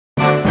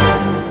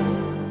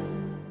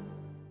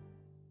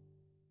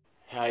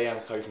Hi, I'm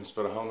Javi from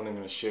Spotahome and I'm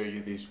going to show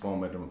you this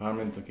one-bedroom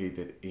apartment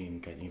located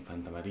in Calle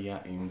Infanta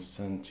Maria in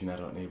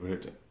Sanchinarro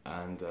neighborhood,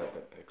 and the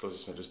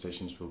closest metro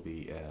stations will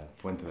be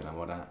Fuente de la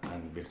Mora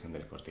and Virgen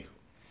del Cortijo.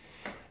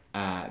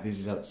 This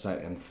is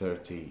outside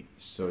M30,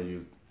 so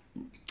you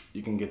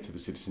can get to the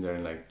city center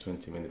in like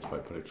 20 minutes by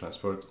public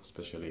transport,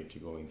 especially if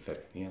you go in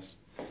cercanías.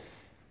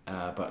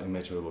 But in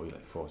metro it will be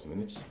like 40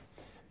 minutes.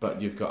 But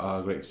you've got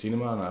a great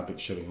cinema and a big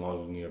shopping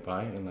mall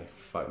nearby in like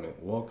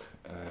 5-minute walk,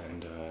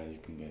 and you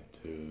can get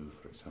to,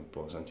 for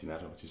example,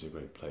 Sanchinarro, which is a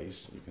great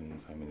place. You can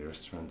find many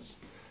restaurants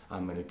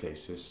and many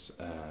places,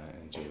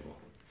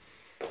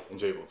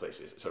 enjoyable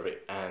places, sorry.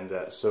 And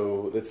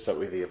so let's start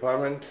with the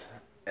apartment,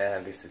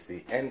 and this is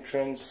the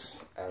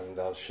entrance, and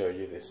I'll show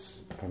you.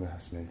 This apartment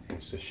has many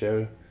things to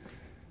show,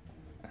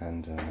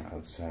 and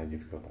outside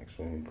you've got like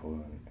swimming pool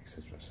and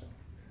etc. So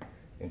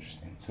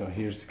interesting. So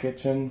here's the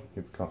kitchen.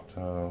 You've got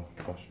a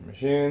washing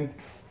machine.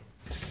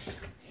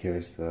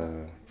 Here's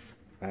the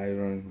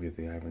iron with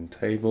the iron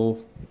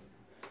table.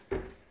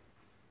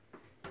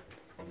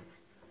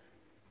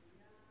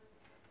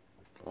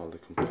 All the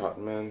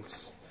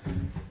compartments.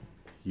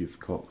 You've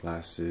got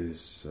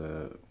glasses,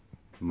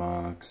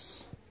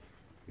 mugs.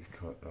 You've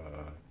got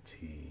a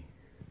tea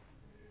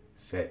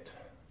set,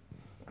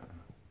 a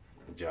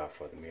jar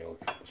for the milk,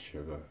 the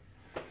sugar,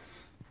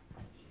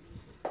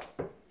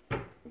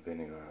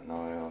 vinegar and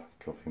oil,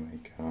 coffee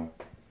maker.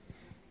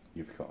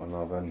 You've got an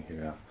oven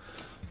here,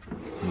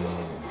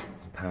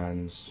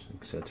 pans,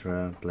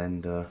 etc.,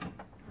 blender.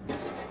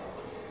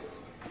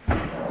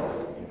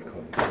 You've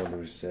got the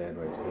cutlery set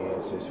right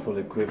here, so it's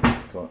fully equipped.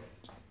 You've got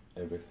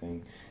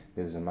everything.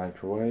 There's a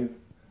microwave.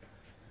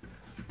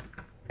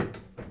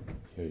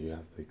 Here you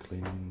have the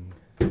cleaning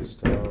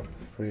stuff,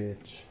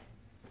 fridge.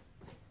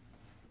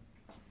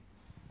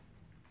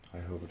 I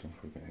hope I don't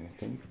forget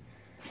anything.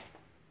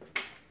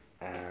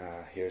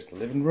 Here's the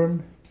living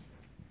room.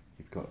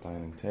 You've got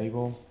dining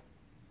table,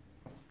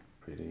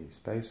 pretty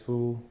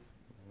spaceful.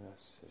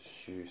 That's a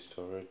shoe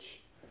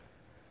storage.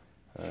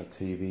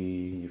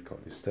 TV. You've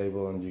got this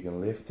table, and you can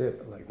lift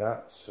it like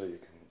that, so you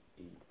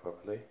can eat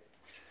properly.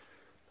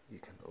 You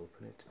can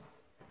open it,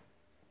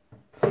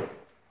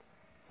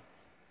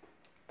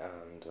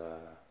 and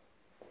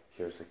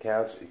here's the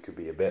couch. It could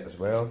be a bed as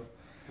well.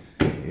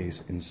 It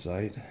is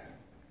inside,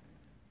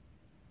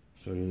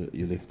 so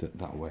you lift it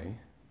that way.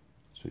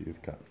 So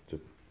you've got to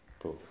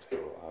pull the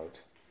table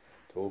out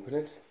to open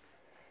it.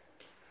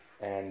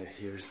 And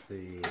here's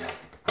the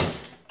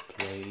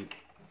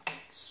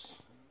plates,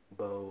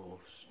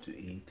 bowls to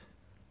eat.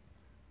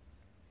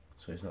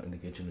 So it's not in the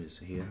kitchen, it's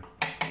here.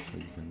 So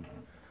you can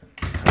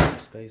have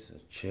space, a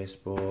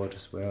chessboard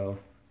as well.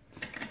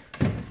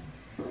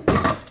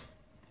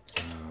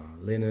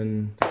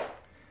 Linen.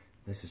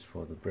 This is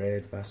for the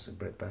bread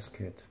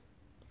basket.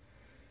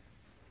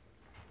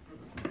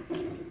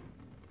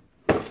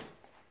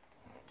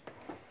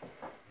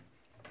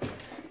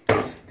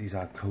 These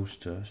are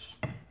coasters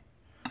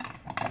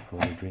for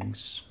the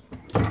drinks.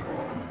 Got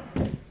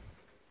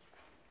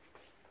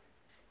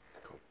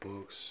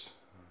books.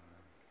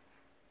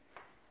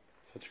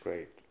 Such a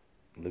great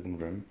living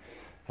room.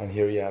 And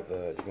here you have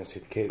the, you can see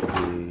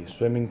the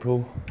swimming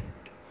pool.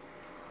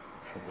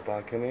 The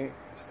balcony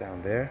is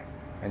down there,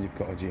 and you've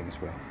got a gym as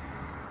well.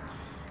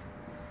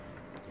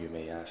 You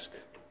may ask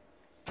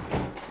the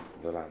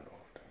landlord.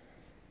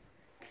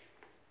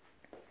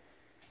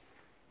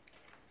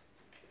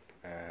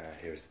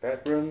 Here's the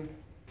bedroom,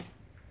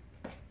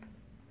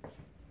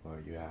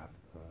 where you have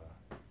the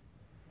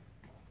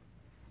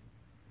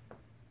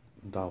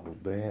double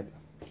bed.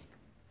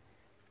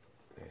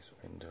 These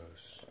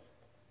windows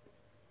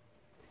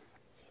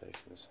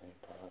facing the same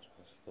part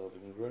as the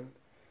living room.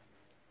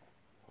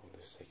 All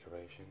this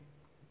decoration,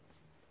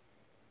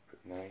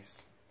 pretty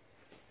nice.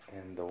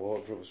 And the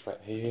wardrobe is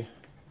right here,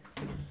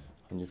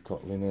 and you've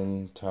got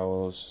linen,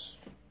 towels,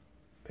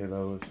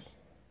 pillows,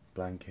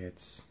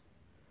 blankets,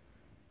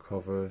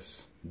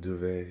 covers,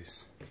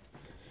 duvets,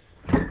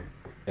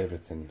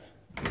 everything.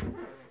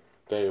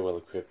 Very well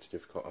equipped.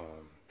 You've got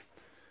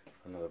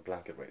another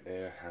blanket right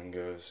there,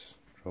 hangers,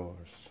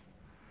 drawers,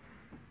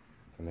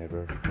 a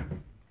mirror.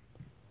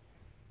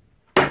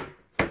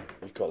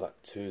 You've got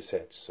like 2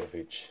 sets of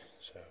each,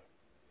 so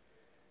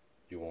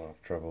you won't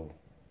have trouble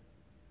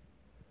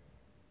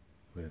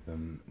with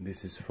them.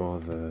 This is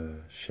for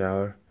the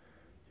shower.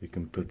 You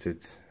can put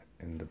it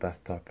in the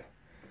bathtub,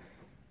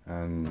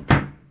 and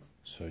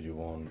so you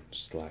won't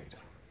slide,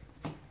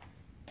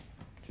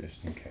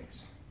 just in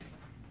case.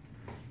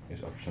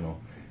 It's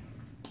optional.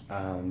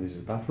 And this is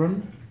the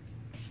bathroom.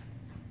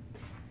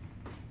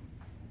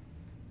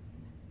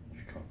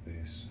 You've got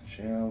this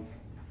shelf,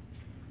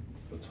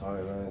 the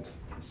toilet,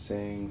 the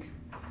sink,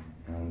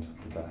 and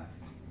the bath.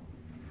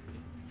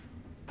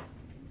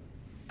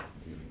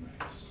 Really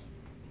nice.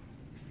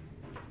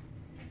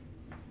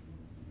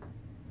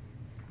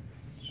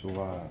 So,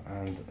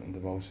 and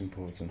the most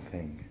important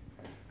thing,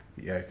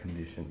 the air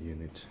conditioned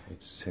unit.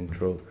 It's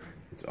central,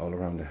 it's all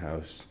around the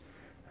house,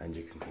 and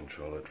you can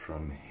control it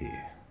from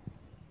here.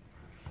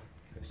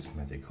 This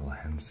magical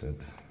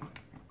handset.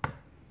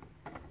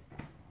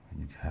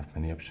 you have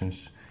many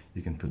options.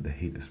 You can put the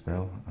heat as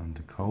well on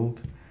the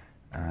cold.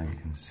 You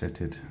can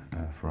set it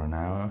for an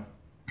hour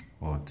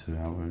or 2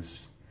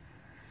 hours.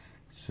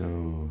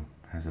 So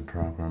as a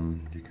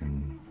program, you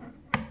can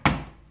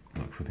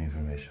look for the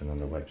information on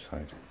the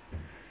website.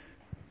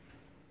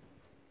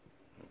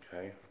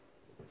 Okay.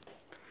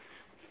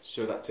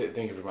 So that's it.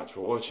 Thank you very much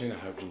for watching. I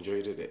hope you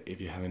enjoyed it. If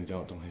you have any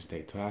doubt, don't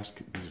hesitate to ask.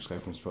 Please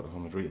subscribe from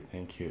Spotahome Madrid.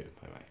 Thank you.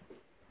 Bye bye.